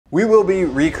We will be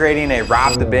recreating a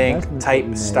rob the bank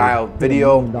type style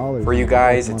video for you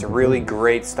guys. It's a really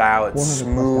great style. It's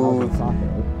smooth,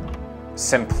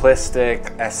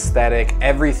 simplistic, aesthetic,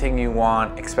 everything you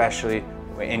want, especially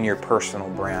in your personal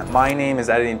brand. My name is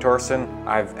Editing Torsten.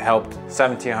 I've helped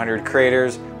 1,700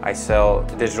 creators. I sell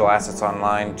digital assets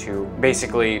online to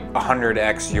basically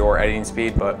 100x your editing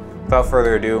speed, but without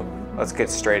further ado, let's get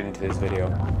straight into this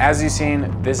video. As you've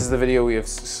seen, this is the video we have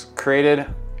created.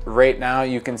 Right now,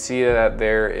 you can see that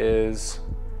there is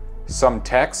some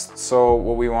text. So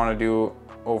what we want to do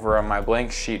over on my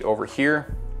blank sheet over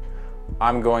here,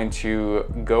 I'm going to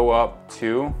go up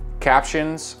to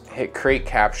captions, hit create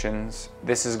captions.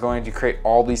 This is going to create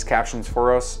all these captions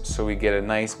for us so we get a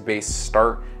nice base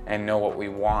start and know what we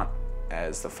want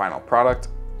as the final product.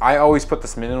 I always put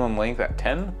this minimum length at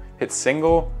 10, hit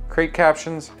single, create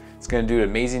captions. It's going to do an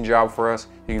amazing job for us.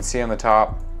 You can see on the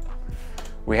top,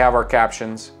 we have our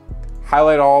captions.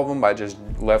 Highlight all of them by just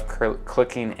left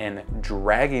clicking and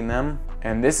dragging them.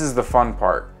 And this is the fun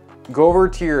part. Go over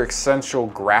to your Essential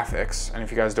Graphics. And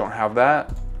if you guys don't have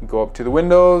that, go up to the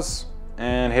windows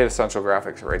and hit Essential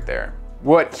Graphics right there.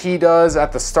 What he does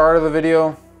at the start of the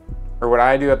video, or what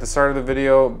I do at the start of the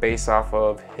video based off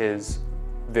of his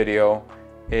video,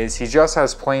 is he just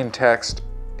has plain text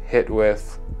hit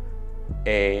with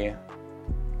a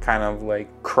kind of like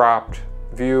cropped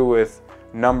view with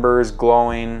numbers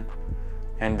glowing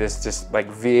and this just like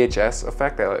VHS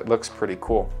effect that it looks pretty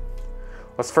cool.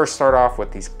 Let's first start off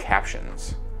with these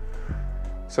captions.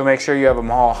 So make sure you have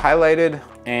them all highlighted,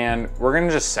 and we're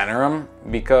gonna just center them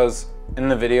because in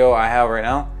the video I have right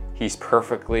now, he's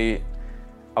perfectly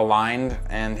aligned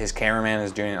and his cameraman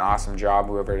is doing an awesome job,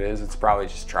 whoever it is. It's probably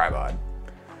just tripod.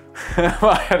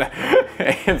 But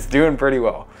it's doing pretty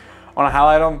well. I wanna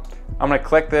highlight them. I'm gonna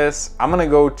click this. I'm gonna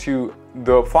go to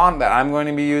the font that I'm going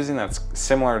to be using that's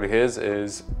similar to his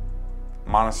is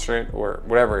Monostrate or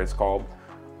whatever it's called.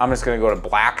 I'm just gonna go to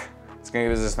black. It's gonna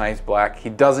give us this nice black. He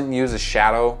doesn't use a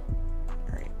shadow.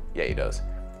 Yeah, he does.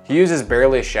 He uses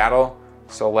barely a shadow.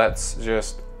 So let's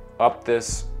just up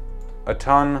this a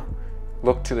ton.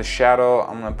 Look to the shadow.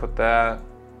 I'm gonna put that,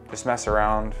 just mess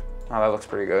around. Oh, that looks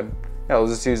pretty good. Yeah,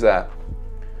 let's just use that.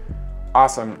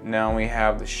 Awesome, now we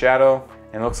have the shadow.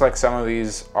 And it looks like some of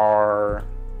these are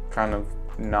kind of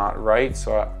not right.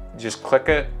 So I just click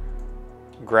it,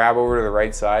 grab over to the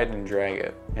right side and drag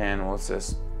it. And let's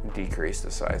just decrease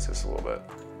the size just a little bit.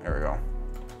 There we go.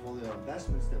 All the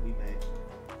investments that we made.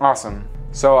 Awesome.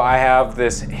 So I have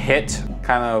this hit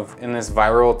kind of in this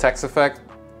viral text effect.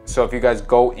 So if you guys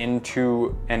go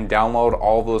into and download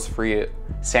all those free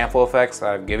sample effects that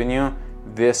I've given you,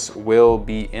 this will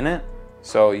be in it.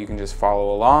 So you can just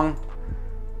follow along.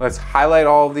 Let's highlight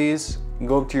all of these,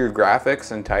 go up to your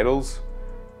graphics and titles,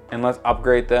 and let's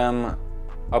upgrade them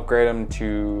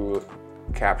to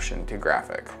caption to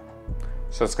graphic.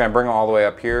 So it's gonna bring them all the way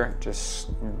up here.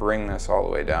 Just bring this all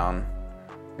the way down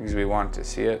because we want to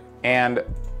see it. And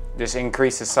just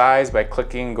increase the size by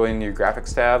clicking, going to your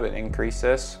graphics tab and increase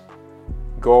this.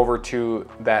 Go over to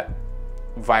that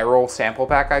viral sample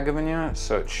pack I've given you.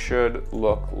 So it should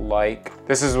look like,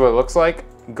 this is what it looks like.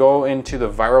 Go into the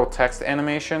viral text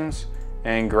animations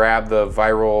and grab the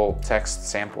viral text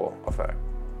sample effect.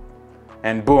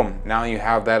 And boom, now you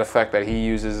have that effect that he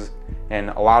uses in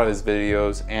a lot of his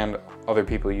videos and other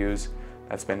people use.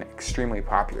 That's been extremely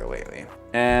popular lately.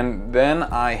 And then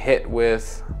I hit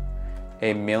with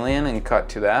 1,000,000 and cut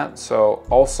to that. So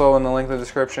also in the link in the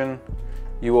description,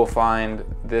 you will find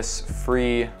this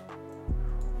free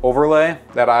overlay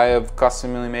that I have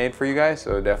customly made for you guys.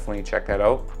 So definitely check that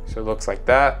out. So it looks like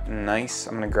that, nice.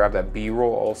 I'm gonna grab that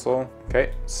B-roll also.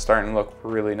 Okay, it's starting to look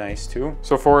really nice too.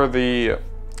 So for the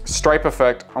stripe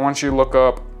effect, I want you to look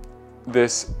up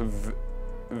this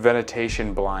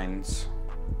vegetation blinds.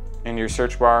 In your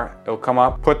search bar, it'll come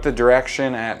up. Put the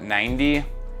direction at 90.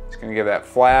 It's gonna give that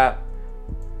flat.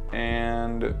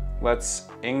 And let's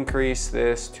increase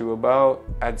this to about,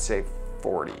 I'd say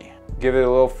 40. Give it a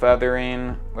little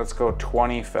feathering. Let's go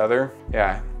 20 feather.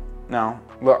 Yeah, no,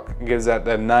 look, it gives that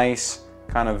the nice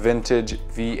kind of vintage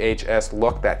VHS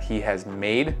look that he has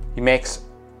made. He makes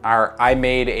I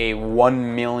made a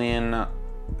 1 million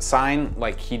sign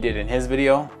like he did in his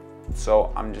video.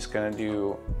 So I'm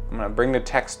gonna bring the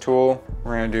text tool.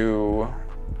 We're gonna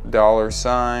do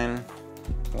 $sign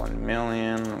 1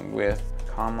 million with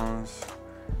commas.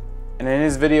 And in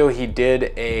his video, he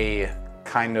did a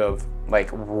kind of like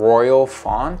royal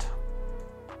font.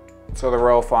 So the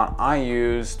royal font I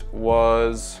used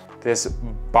was this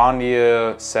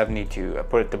Bondia 72. I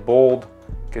put it to bold,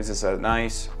 gives us a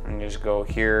nice, and just go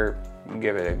here,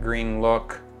 give it a green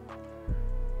look.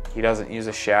 He doesn't use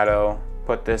a shadow.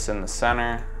 Put this in the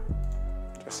center,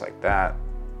 just like that.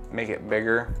 Make it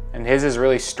bigger. And his is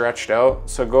really stretched out.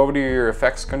 So go over to your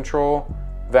effects control,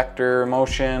 vector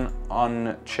motion,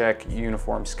 uncheck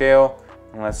uniform scale.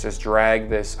 And let's just drag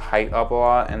this height up a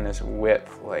lot and this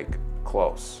width like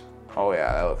close. Oh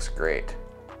yeah, that looks great.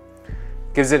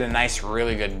 Gives it a nice,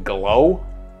 really good glow.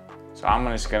 So I'm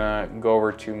just gonna go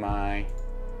over to my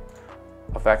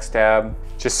effects tab,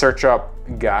 just search up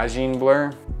Gaussian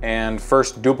blur, and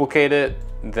first duplicate it,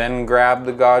 then grab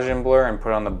the Gaussian blur and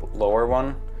put on the lower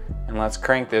one. And let's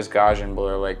crank this Gaussian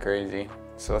blur like crazy.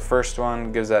 So the first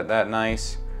one gives that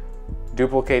nice.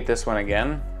 Duplicate this one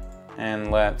again,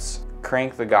 and let's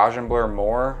crank the Gaussian blur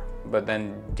more, but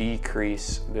then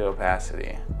decrease the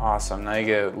opacity. Awesome, now you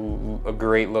get a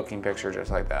great looking picture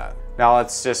just like that. Now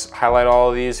let's just highlight all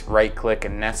of these, right click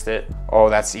and nest it. Oh,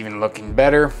 that's even looking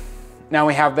better. Now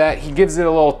we have that. He gives it a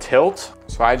little tilt.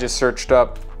 So I just searched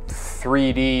up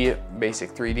 3D,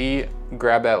 basic 3D,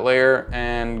 grab that layer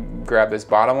and grab this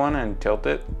bottom one and tilt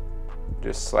it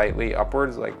just slightly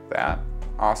upwards like that.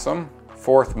 Awesome.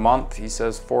 4th month, he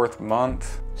says 4th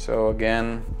month. So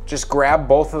again, just grab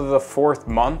both of the 4th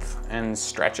month and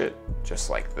stretch it just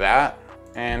like that.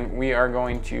 And we are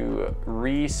going to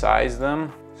resize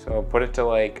them. So put it to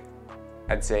like,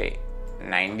 I'd say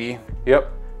 90.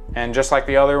 Yep. And just like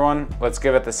the other one, let's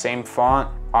give it the same font.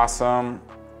 Awesome.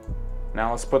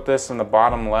 Now let's put this in the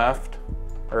bottom left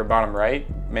or bottom right.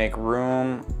 Make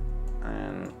room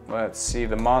and let's see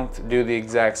the month. Do the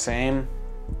exact same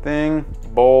thing.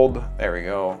 Bold, there we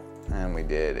go. And we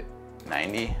did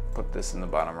 90. Put this in the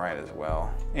bottom right as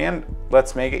well. And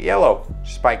let's make it yellow.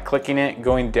 Just by clicking it,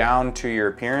 going down to your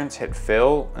appearance, hit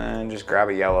fill and just grab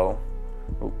a yellow.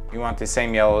 Ooh, you want the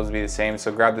same yellows to be the same.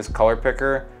 So grab this color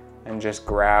picker and just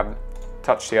grab,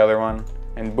 touch the other one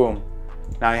and boom.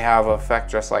 Now you have an effect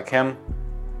just like him.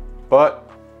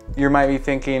 But you might be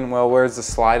thinking, well, where's the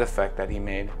slide effect that he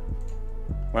made?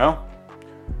 Well,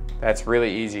 that's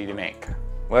really easy to make.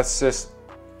 Let's just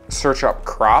search up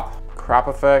crop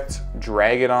effect,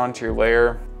 drag it onto your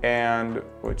layer, and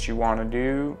what you want to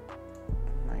do,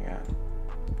 oh my God,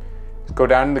 is go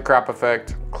down to the crop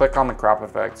effect, click on the crop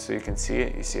effect so you can see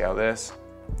it. You see how this?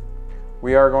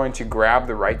 We are going to grab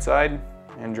the right side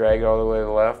and drag it all the way to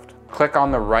the left. Click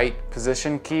on the right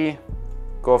position key,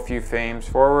 go a few frames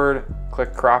forward,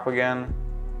 click crop again,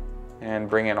 and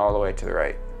bring it all the way to the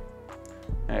right.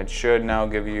 And it should now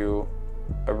give you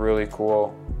a really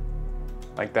cool,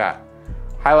 like that.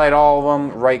 Highlight all of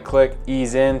them, right click,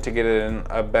 ease in to get it in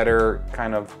a better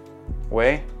kind of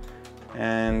way.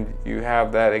 And you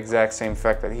have that exact same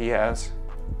effect that he has.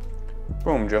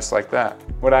 Boom, just like that.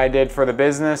 What I did for the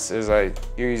business is I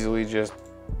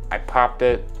popped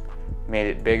it, made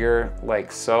it bigger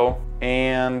like so.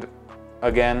 And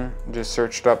again, just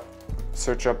search up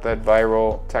that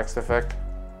viral text effect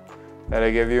that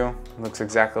I give you. It looks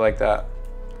exactly like that.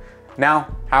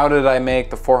 Now, how did I make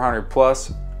the 400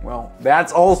 plus? Well,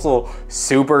 that's also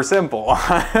super simple.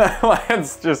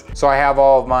 So I have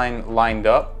all of mine lined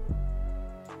up.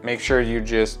 Make sure you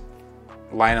just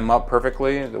line them up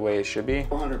perfectly the way it should be.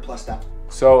 400 plus that.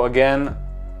 So again,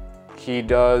 he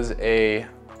does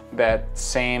that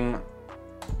same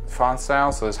font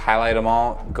style. So just highlight them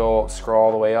all, go scroll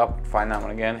all the way up, find that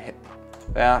one again, hit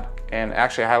that, and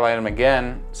actually highlight them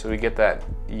again so we get that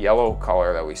yellow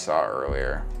color that we saw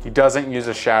earlier. He doesn't use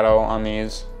a shadow on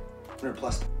these. 400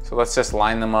 plus. So let's just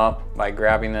line them up by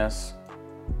grabbing this,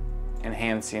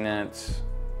 enhancing it,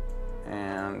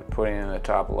 and putting it in the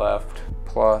top left.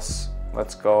 Plus,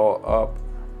 let's go up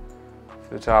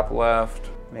to the top left,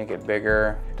 make it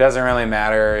bigger. It doesn't really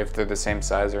matter if they're the same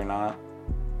size or not.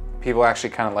 People actually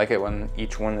kind of like it when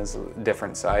each one is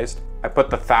different sized. I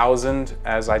put the 1000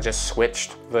 as I just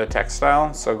switched the text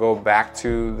style. So go back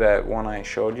to that one I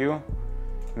showed you,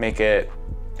 make it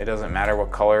doesn't matter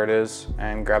what color it is,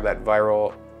 and grab that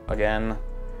viral again.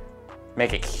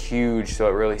 Make it huge so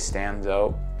it really stands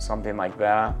out, something like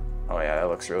that. Oh yeah, that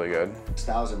looks really good.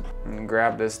 1000. And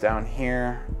grab this down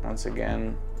here, once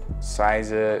again,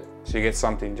 size it, so you get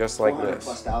something just like this. 400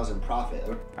 plus 1000 profit.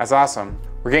 That's awesome.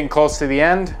 We're getting close to the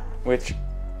end, which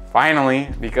finally,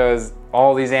 because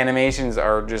all these animations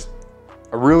are just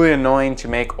really annoying to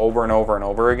make over and over and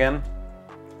over again.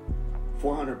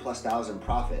 400 plus 1000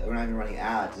 profit. We're not even running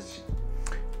ads.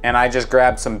 And I just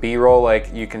grabbed some B-roll,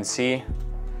 like you can see.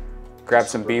 Grab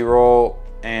some B-roll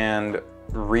and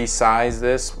resize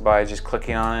this by just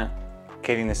clicking on it,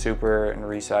 hitting the super and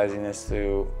resizing this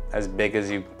to as big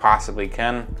as you possibly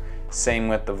can. Same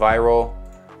with the viral,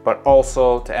 but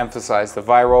also to emphasize the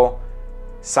viral,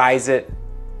 size it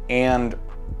and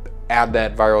add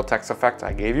that viral text effect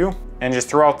I gave you. And just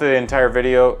throughout the entire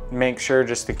video, make sure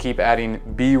just to keep adding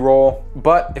B-roll.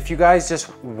 But if you guys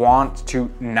just want to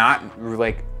not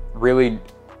like really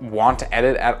want to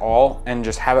edit at all and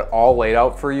just have it all laid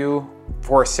out for you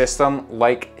for a system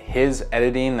like his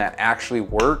editing that actually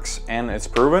works and it's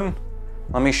proven,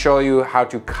 let me show you how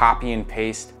to copy and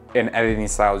paste an editing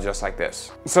style just like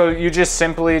this. So you just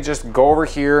simply just go over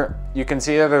here. You can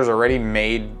see that there's already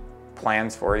made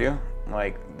plans for you.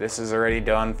 Like this is already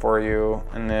done for you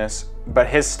and this, but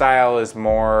his style is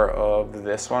more of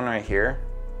this one right here.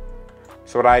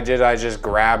 So what I did, I just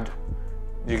grabbed,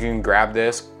 you can grab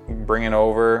this, bring it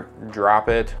over, drop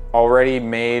it, already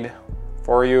made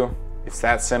for you. It's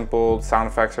that simple, sound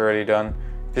effects already done.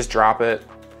 Just drop it.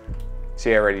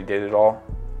 See, I already did it all.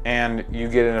 And you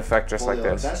get an effect just like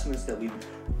this. Investments that we...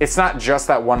 It's not just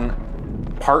that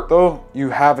one part though. You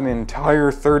have an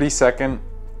entire 30-second,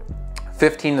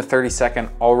 15 to 30 second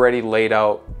already laid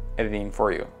out editing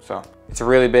for you. So it's a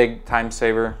really big time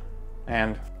saver.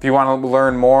 And if you want to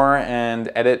learn more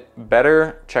and edit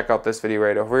better, check out this video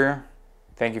right over here.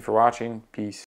 Thank you for watching. Peace.